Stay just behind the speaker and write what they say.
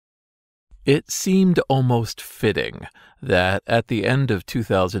It seemed almost fitting that at the end of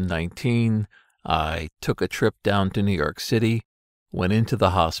 2019, I took a trip down to New York City, went into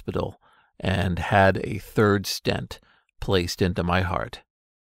the hospital, and had a third stent placed into my heart.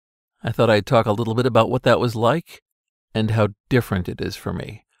 I thought I'd talk a little bit about what that was like and how different it is for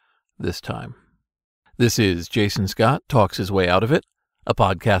me this time. This is Jason Scott Talks His Way Out of It, a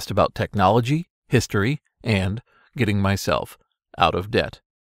podcast about technology, history, and getting myself out of debt.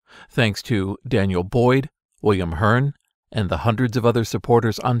 Thanks to Daniel Boyd, William Hearn, and the hundreds of other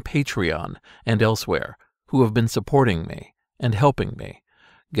supporters on Patreon and elsewhere who have been supporting me and helping me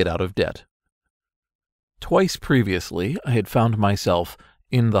get out of debt. Twice previously, I had found myself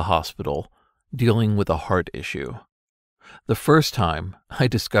in the hospital dealing with a heart issue. The first time, I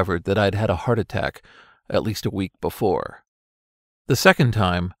discovered that I'd had a heart attack at least a week before. The second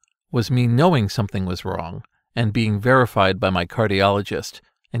time was me knowing something was wrong and being verified by my cardiologist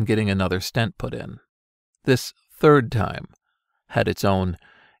and getting another stent put in. This third time had its own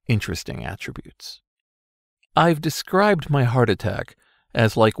interesting attributes. I've described my heart attack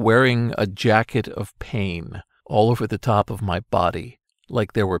as like wearing a jacket of pain all over the top of my body,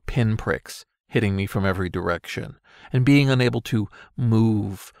 like there were pinpricks hitting me from every direction, and being unable to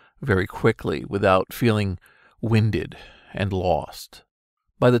move very quickly without feeling winded and lost.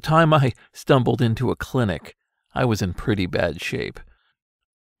 By the time I stumbled into a clinic, I was in pretty bad shape.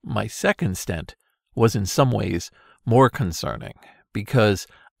 My second stent was in some ways more concerning because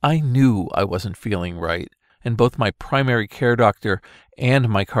I knew I wasn't feeling right, and both my primary care doctor and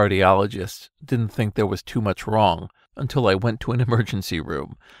my cardiologist didn't think there was too much wrong until I went to an emergency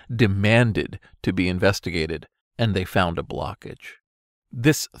room, demanded to be investigated, and they found a blockage.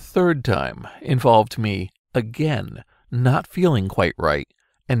 This third time involved me, again, not feeling quite right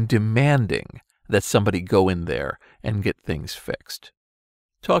and demanding that somebody go in there and get things fixed.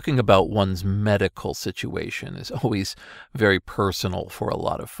 Talking about one's medical situation is always very personal for a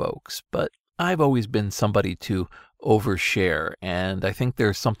lot of folks, but I've always been somebody to overshare, and I think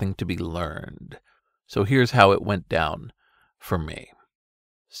there's something to be learned. So here's how it went down for me.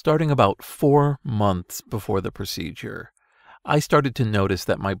 Starting about 4 months before the procedure, I started to notice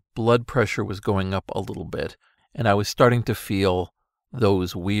that my blood pressure was going up a little bit, and I was starting to feel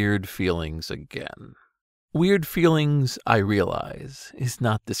those weird feelings again. Weird feelings, I realize, is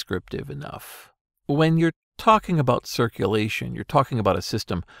not descriptive enough. When you're talking about circulation, you're talking about a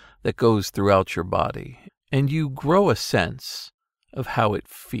system that goes throughout your body, and you grow a sense of how it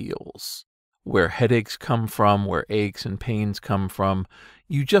feels, where headaches come from, where aches and pains come from.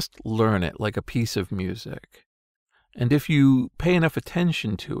 You just learn it like a piece of music. And if you pay enough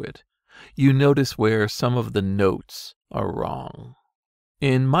attention to it, you notice where some of the notes are wrong.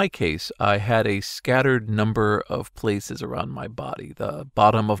 In my case, I had a scattered number of places around my body: the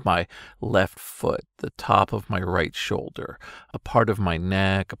bottom of my left foot, the top of my right shoulder, a part of my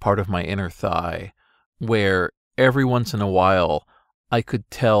neck, a part of my inner thigh, where every once in a while I could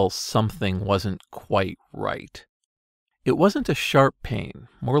tell something wasn't quite right. It wasn't a sharp pain,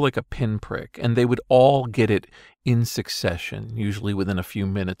 more like a pinprick, and they would all get it in succession, usually within a few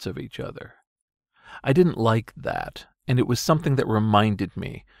minutes of each other. I didn't like that, and it was something that reminded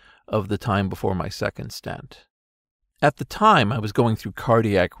me of the time before my second stent. At the time, I was going through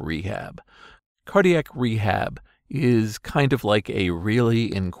cardiac rehab. Cardiac rehab is kind of like a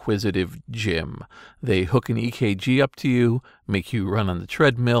really inquisitive gym. They hook an EKG up to you, make you run on the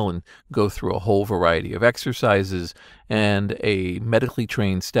treadmill, and go through a whole variety of exercises, and a medically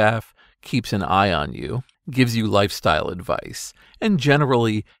trained staff keeps an eye on you, gives you lifestyle advice, and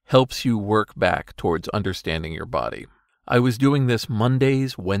generally helps you work back towards understanding your body. I was doing this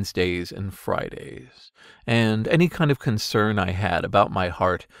Mondays, Wednesdays, and Fridays, and any kind of concern I had about my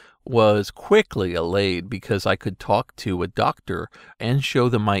heart was quickly allayed because I could talk to a doctor and show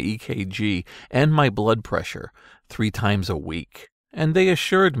them my EKG and my blood pressure 3 times a week, and they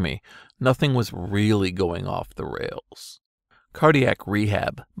assured me nothing was really going off the rails. Cardiac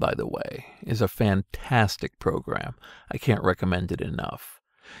rehab, by the way, is a fantastic program. I can't recommend it enough.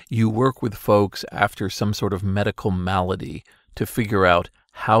 You work with folks after some sort of medical malady to figure out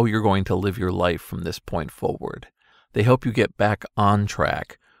how you're going to live your life from this point forward. They help you get back on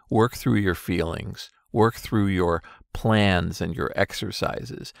track, work through your feelings, work through your plans and your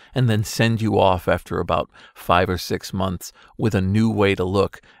exercises, and then send you off after about 5 or 6 months with a new way to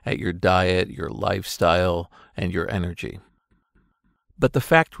look at your diet, your lifestyle, and your energy. But the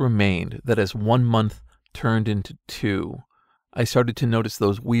fact remained that as 1 month turned into 2, I started to notice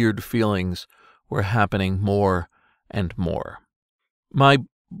those weird feelings were happening more and more. My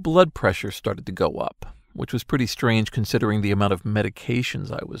blood pressure started to go up, which was pretty strange considering the amount of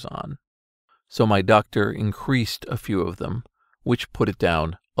medications I was on. so my doctor increased a few of them, which put it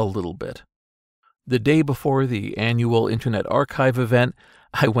down a little bit. The day before the annual Internet Archive event,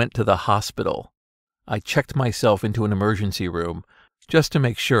 I went to the hospital. I checked myself into an emergency room just to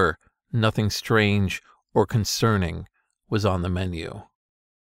make sure nothing strange or concerning was on the menu.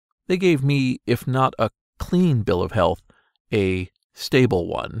 They gave me, if not a clean bill of health, a stable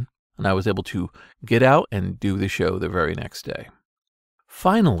one, and I was able to get out and do the show the very next day.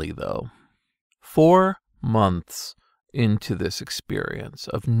 Finally, though, 4 months into this experience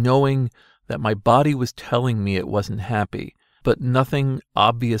of knowing that my body was telling me it wasn't happy, but nothing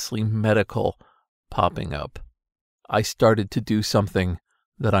obviously medical popping up, I started to do something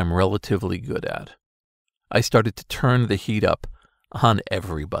that I'm relatively good at. I started to turn the heat up on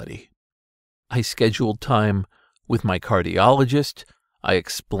everybody. I scheduled time with my cardiologist. I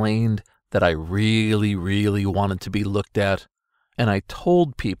explained that I really, really wanted to be looked at, and I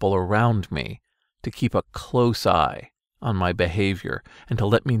told people around me to keep a close eye on my behavior and to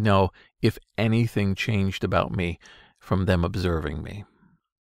let me know if anything changed about me from them observing me.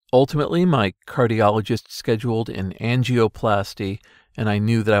 Ultimately, my cardiologist scheduled an angioplasty, and I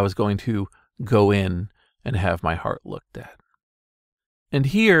knew that I was going to go in and have my heart looked at. And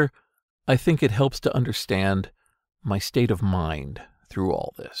here, I think it helps to understand my state of mind through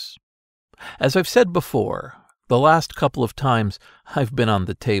all this. As I've said before, the last couple of times I've been on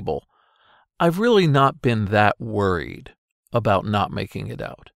the table, I've really not been that worried about not making it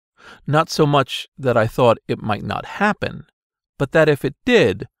out. Not so much that I thought it might not happen, but that if it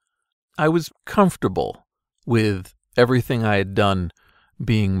did, I was comfortable with everything I had done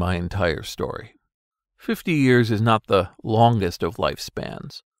being my entire story. 50 years is not the longest of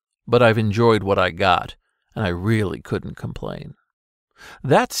lifespans, but I've enjoyed what I got, and I really couldn't complain.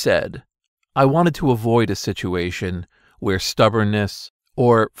 That said, I wanted to avoid a situation where stubbornness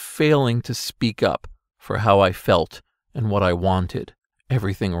or failing to speak up for how I felt and what I wanted,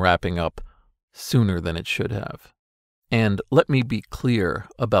 everything wrapping up sooner than it should have. And let me be clear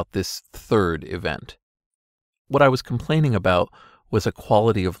about this third event. What I was complaining about was a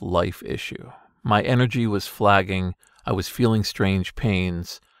quality of life issue. My energy was flagging, I was feeling strange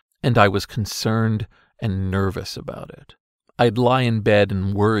pains, and I was concerned and nervous about it. I'd lie in bed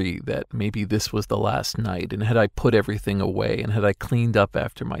and worry that maybe this was the last night, and had I put everything away, and had I cleaned up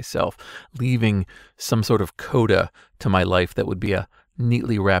after myself, leaving some sort of coda to my life that would be a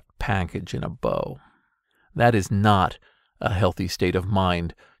neatly wrapped package in a bow. That is not a healthy state of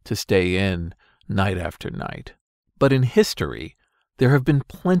mind to stay in night after night. But in history, there have been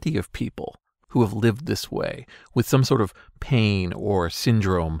plenty of people who have lived this way, with some sort of pain or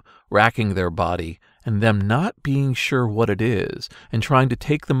syndrome racking their body, and them not being sure what it is, and trying to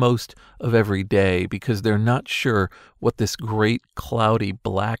take the most of every day because they're not sure what this great, cloudy,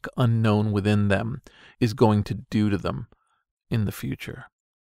 black unknown within them is going to do to them in the future.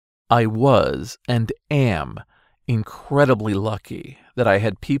 I was and am incredibly lucky that I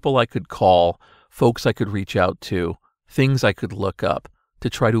had people I could call, folks I could reach out to, things I could look up to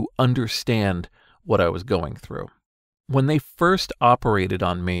try to understand what I was going through. When they first operated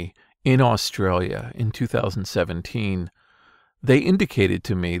on me in Australia in 2017, they indicated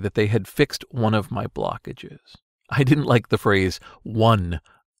to me that they had fixed one of my blockages. I didn't like the phrase, one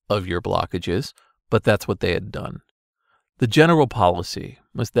of your blockages, but that's what they had done. The general policy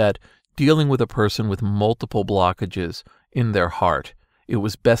was that dealing with a person with multiple blockages in their heart, it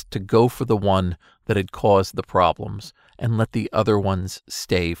was best to go for the one that had caused the problems and let the other ones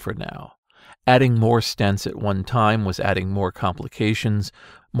stay for now. Adding more stents at one time was adding more complications,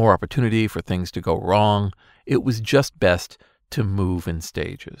 more opportunity for things to go wrong. It was just best to move in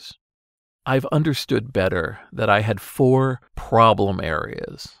stages. I've understood better that I had 4 problem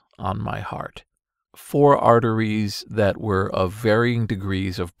areas on my heart. 4 arteries that were of varying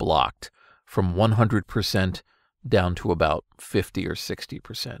degrees of blocked, from 100% down to about 50 or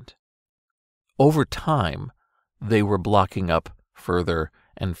 60%. Over time, they were blocking up further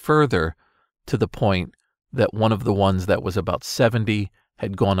and further to the point that one of the ones that was about 70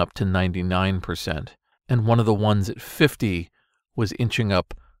 had gone up to 99%, and one of the ones at 50 was inching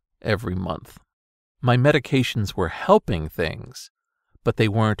up every month. My medications were helping things, but they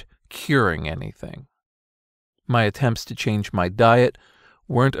weren't curing anything. My attempts to change my diet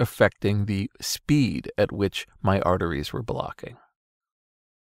weren't affecting the speed at which my arteries were blocking.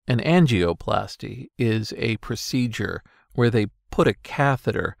 An angioplasty is a procedure where they put a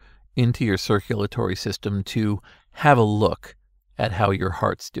catheter into your circulatory system to have a look at how your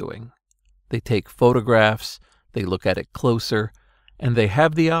heart's doing. They take photographs, they look at it closer, and they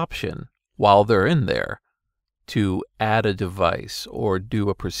have the option, while they're in there, to add a device or do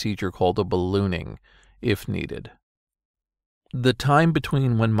a procedure called a ballooning if needed. The time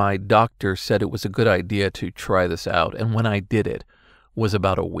between when my doctor said it was a good idea to try this out and when I did it was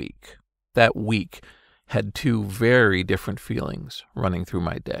about a week. That week had two very different feelings running through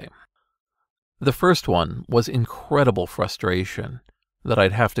my day. The first one was incredible frustration that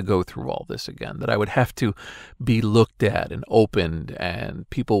I'd have to go through all this again, that I would have to be looked at and opened, and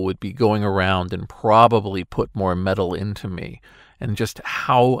people would be going around and probably put more metal into me, and just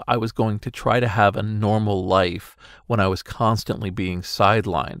how I was going to try to have a normal life when I was constantly being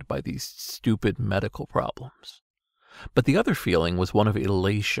sidelined by these stupid medical problems. But the other feeling was one of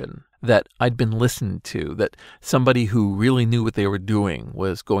elation, that I'd been listened to, that somebody who really knew what they were doing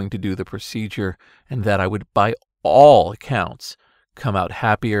was going to do the procedure, and that I would, by all accounts, come out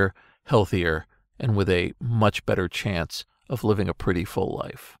happier, healthier, and with a much better chance of living a pretty full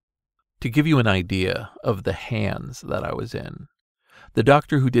life. To give you an idea of the hands that I was in, the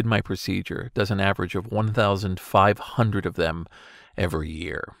doctor who did my procedure does an average of 1,500 of them every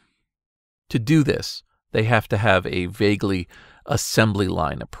year. To do this, they have to have a vaguely assembly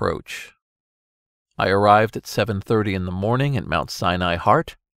line approach. I arrived at 7:30 in the morning at Mount Sinai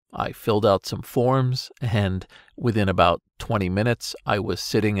Heart. I filled out some forms, and within about 20 minutes, I was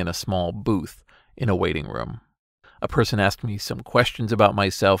sitting in a small booth in a waiting room. A person asked me some questions about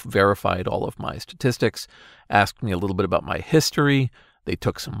myself, verified all of my statistics, asked me a little bit about my history. They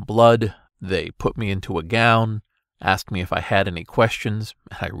took some blood. They put me into a gown, asked me if I had any questions,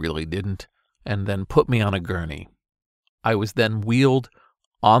 and I really didn't, and then put me on a gurney. I was then wheeled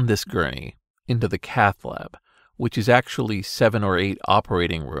on this gurney into the cath lab, which is actually 7 or 8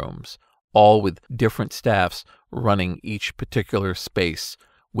 operating rooms, all with different staffs running each particular space,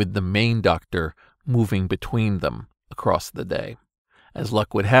 with the main doctor moving between them across the day. As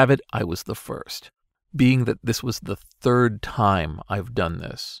luck would have it, I was the first. Being that this was the 3rd time I've done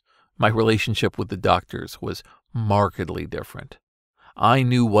this, my relationship with the doctors was markedly different. I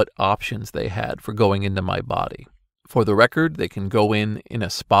knew what options they had for going into my body. For the record, they can go in a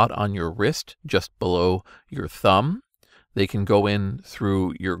spot on your wrist just below your thumb. They can go in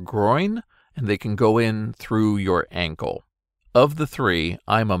through your groin, and they can go in through your ankle. Of the 3,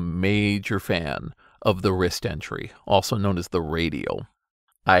 I'm a major fan of the wrist entry, also known as the radial.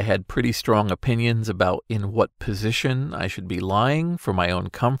 I had pretty strong opinions about in what position I should be lying for my own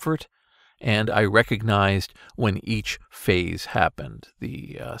comfort, and I recognized when each phase happened.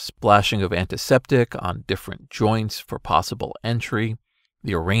 The splashing of antiseptic on different joints for possible entry,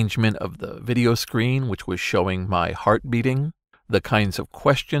 the arrangement of the video screen, which was showing my heart beating, the kinds of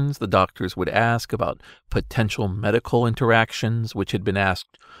questions the doctors would ask about potential medical interactions, which had been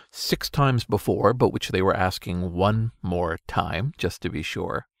asked 6 times before, but which they were asking one more time, just to be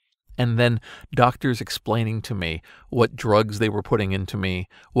sure. And then doctors explaining to me what drugs they were putting into me,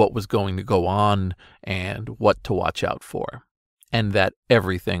 what was going to go on, and what to watch out for, and that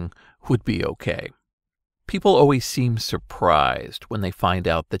everything would be okay. People always seem surprised when they find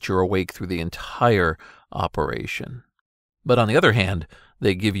out that you're awake through the entire operation. But on the other hand,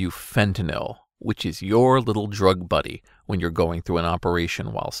 they give you fentanyl, which is your little drug buddy when you're going through an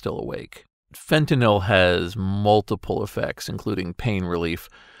operation while still awake. Fentanyl has multiple effects, including pain relief.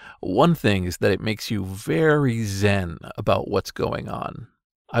 One thing is that it makes you very zen about what's going on.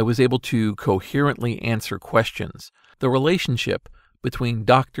 I was able to coherently answer questions. The relationship between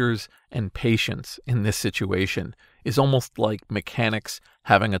doctors and patients in this situation is almost like mechanics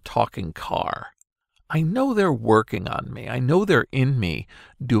having a talking car. I know they're working on me. I know they're in me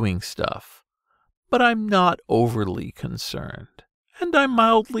doing stuff. But I'm not overly concerned, and I'm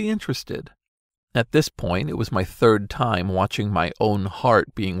mildly interested. At this point, it was my 3rd time watching my own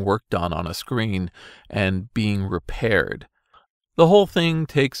heart being worked on a screen and being repaired. The whole thing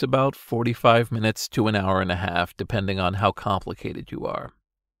takes about 45 minutes to an hour and a half, depending on how complicated you are.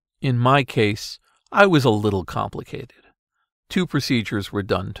 In my case, I was a little complicated. 2 procedures were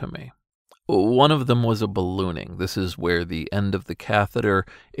done to me. One of them was a ballooning. This is where the end of the catheter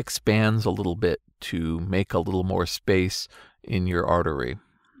expands a little bit to make a little more space in your artery.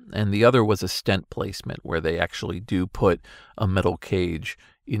 And the other was a stent placement, where they actually do put a metal cage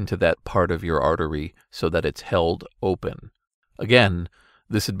into that part of your artery so that it's held open. Again,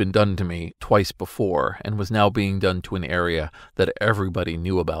 this had been done to me twice before and was now being done to an area that everybody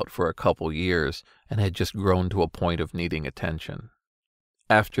knew about for a couple years and had just grown to a point of needing attention.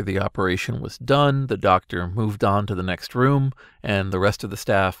 After the operation was done, the doctor moved on to the next room, and the rest of the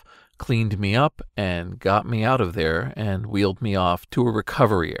staff cleaned me up and got me out of there and wheeled me off to a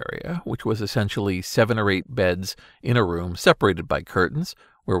recovery area, which was essentially 7 or 8 beds in a room separated by curtains,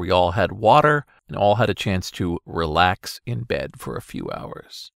 where we all had water and all had a chance to relax in bed for a few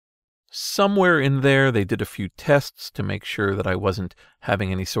hours. Somewhere in there, they did a few tests to make sure that I wasn't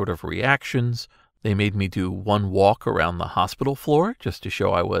having any sort of reactions. They made me do one walk around the hospital floor just to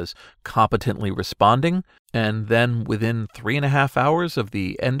show I was competently responding. And then within 3.5 hours of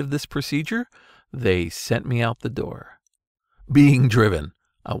the end of this procedure, they sent me out the door. Being driven,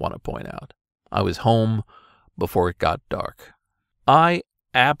 I want to point out. I was home before it got dark. I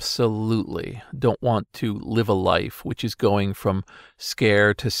absolutely don't want to live a life which is going from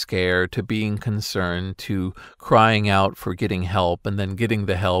scare to being concerned to crying out for getting help and then getting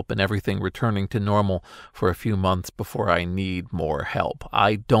the help and everything returning to normal for a few months before I need more help.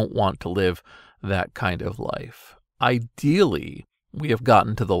 I don't want to live that kind of life. Ideally, we have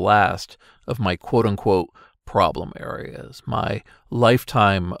gotten to the last of my quote-unquote problem areas. My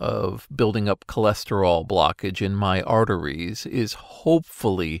lifetime of building up cholesterol blockage in my arteries is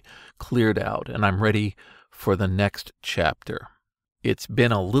hopefully cleared out, and I'm ready for the next chapter. It's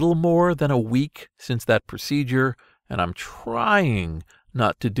been a little more than a week since that procedure, and I'm trying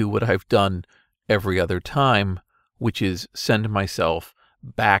not to do what I've done every other time, which is send myself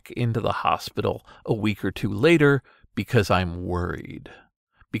back into the hospital a week or two later because I'm worried,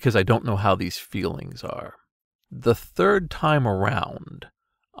 because I don't know how these feelings are. The third time around,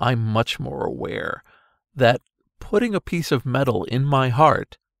 I'm much more aware that putting a piece of metal in my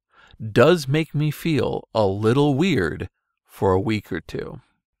heart does make me feel a little weird for a week or two.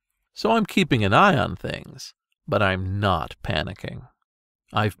 So I'm keeping an eye on things, but I'm not panicking.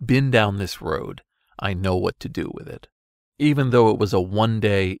 I've been down this road. I know what to do with it. Even though it was a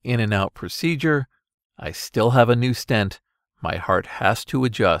one-day in-and-out procedure, I still have a new stent. My heart has to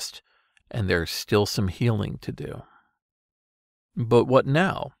adjust, and there's still some healing to do. But what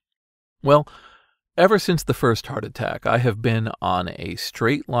now? Well, ever since the first heart attack, I have been on a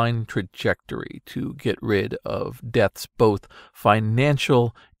straight-line trajectory to get rid of deaths, both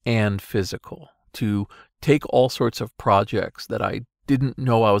financial and physical, to take all sorts of projects that I didn't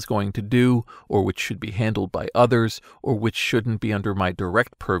know I was going to do, or which should be handled by others, or which shouldn't be under my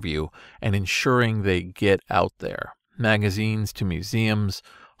direct purview, and ensuring they get out there. Magazines to museums,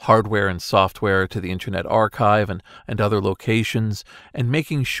 hardware and software to the Internet Archive and other locations, and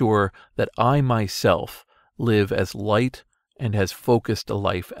making sure that I myself live as light and as focused a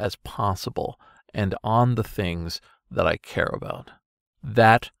life as possible, and on the things that I care about.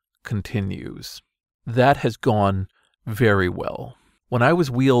 That continues. That has gone very well. When I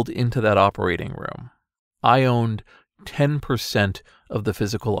was wheeled into that operating room, I owned 10% of the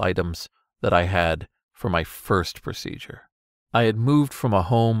physical items that I had for my first procedure. I had moved from a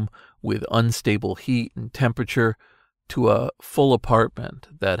home with unstable heat and temperature to a full apartment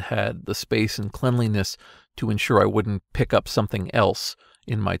that had the space and cleanliness to ensure I wouldn't pick up something else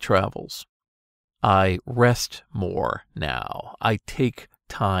in my travels. I rest more now. I take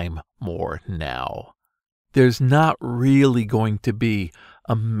time more now. There's not really going to be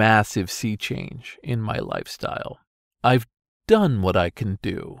a massive sea change in my lifestyle. I've done what I can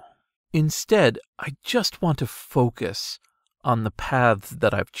do. Instead, I just want to focus on the paths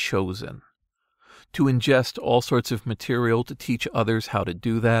that I've chosen, to ingest all sorts of material to teach others how to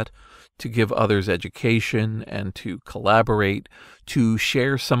do that, to give others education and to collaborate, to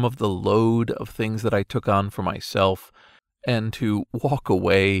share some of the load of things that I took on for myself, and to walk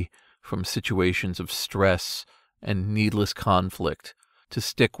away from situations of stress and needless conflict, to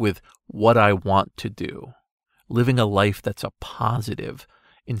stick with what I want to do, living a life that's a positive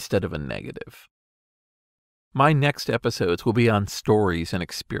instead of a negative. My next episodes will be on stories and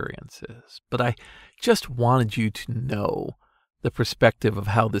experiences, but I just wanted you to know the perspective of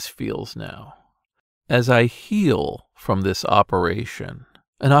how this feels now. As I heal from this operation,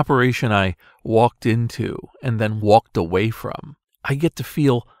 an operation I walked into and then walked away from, I get to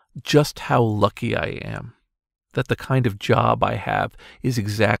feel just how lucky I am, that the kind of job I have is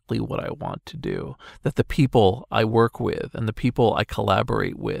exactly what I want to do, that the people I work with and the people I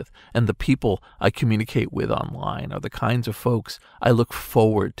collaborate with and the people I communicate with online are the kinds of folks I look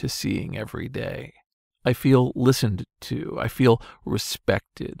forward to seeing every day. I feel listened to, I feel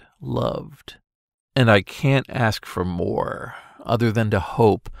respected, loved, and I can't ask for more other than to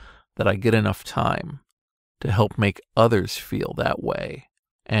hope that I get enough time to help make others feel that way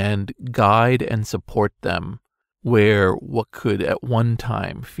and guide and support them where what could at one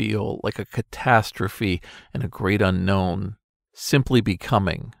time feel like a catastrophe and a great unknown simply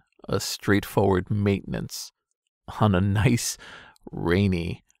becoming a straightforward maintenance on a nice,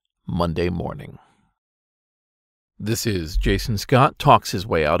 rainy Monday morning. This is Jason Scott talks his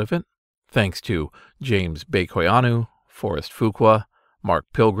way out of it. Thanks to James Bekoyanu, Forrest Fuqua, Mark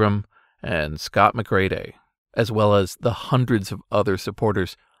Pilgrim, and Scott McGrady, as well as the hundreds of other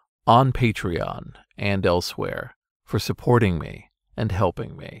supporters on Patreon and elsewhere for supporting me and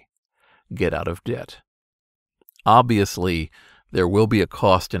helping me get out of debt. Obviously, there will be a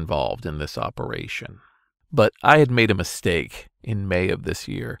cost involved in this operation, but I had made a mistake in May of this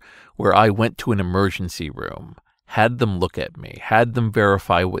year where I went to an emergency room, had them look at me, had them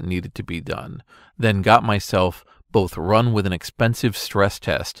verify what needed to be done, then got myself both run with an expensive stress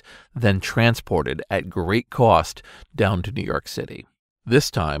test, then transported at great cost down to New York City.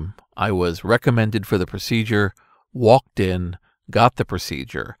 This time, I was recommended for the procedure, walked in, got the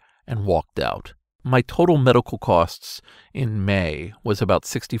procedure, and walked out. My total medical costs in May was about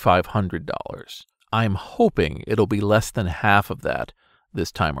 $6,500. I'm hoping it'll be less than half of that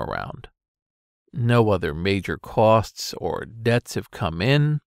this time around. No other major costs or debts have come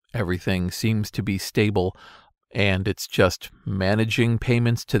in. Everything seems to be stable, and it's just managing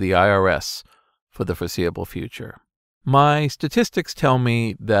payments to the IRS for the foreseeable future. My statistics tell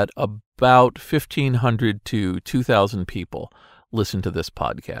me that about 1,500 to 2,000 people listen to this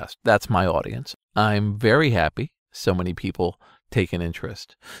podcast. That's my audience. I'm very happy so many people take an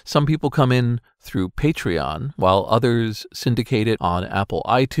interest. Some people come in through Patreon, while others syndicate it on Apple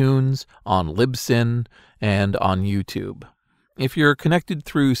iTunes, on Libsyn, and on YouTube. If you're connected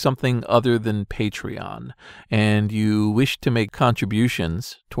through something other than Patreon and you wish to make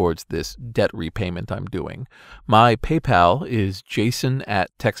contributions towards this debt repayment I'm doing, my PayPal is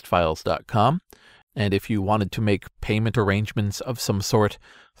jason@textfiles.com. And if you wanted to make payment arrangements of some sort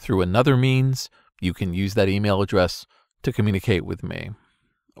through another means, you can use that email address to communicate with me,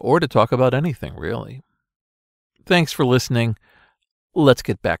 or to talk about anything, really. Thanks for listening. Let's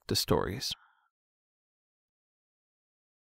get back to stories.